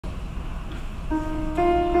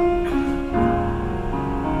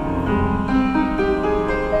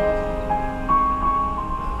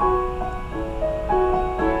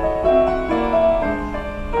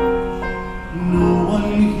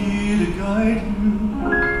beside you.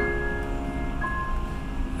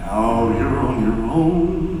 Now you're on your own,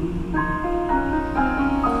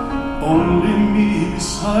 only me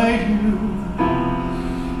beside you.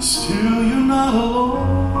 Still you're not alone.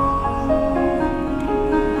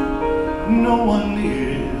 No one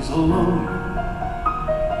is alone.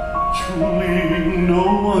 Truly no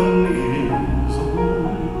one is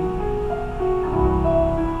alone.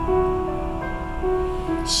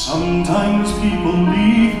 Sometimes people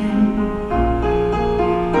leave you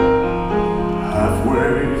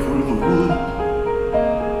halfway through the wood.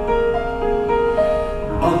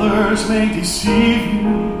 Others may deceive you.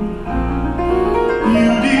 You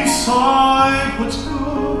decide what's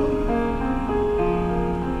good.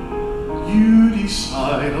 You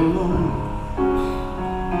decide alone.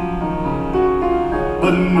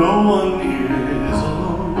 But no one is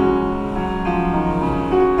alone.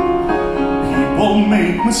 People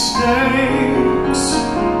make mistakes.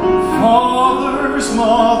 Fathers,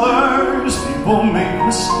 mothers, people make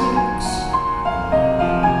mistakes,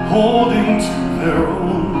 holding to their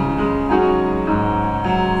own,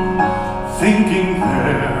 thinking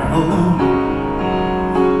they're alone.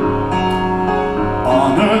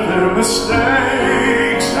 Honor their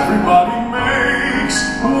mistakes. Everybody makes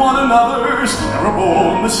one another's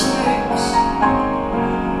terrible mistakes.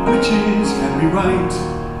 Witches can be right,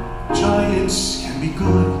 giants can be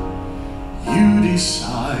good. You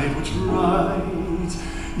decide what's right,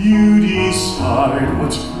 you decide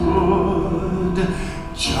what's good.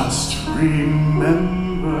 Just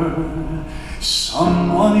remember,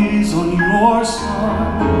 someone is on your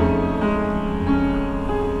side,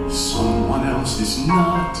 someone else is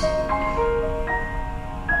not.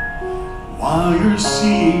 While you're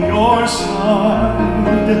seeing your side,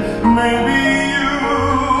 maybe you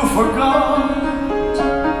forgot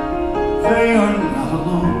they are not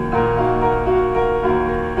alone.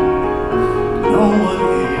 No one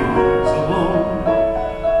is alone.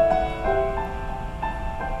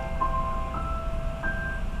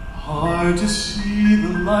 Hard to see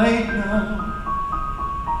the light now.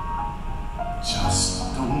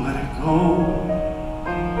 Just don't let it go.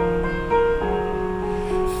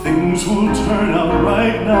 Things will turn out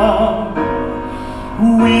right now.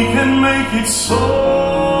 We can make it so.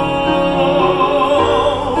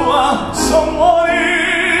 Someone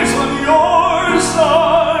is on your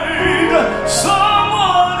side.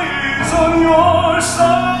 Someone is on your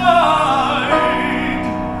side.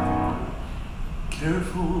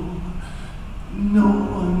 Careful, no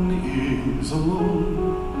one is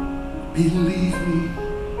alone. Believe me,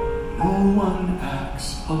 no one acts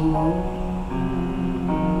alone.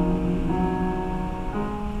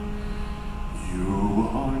 You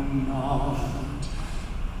are not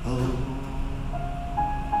alone.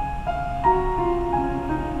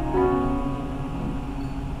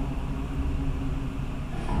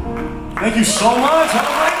 Thank you so much.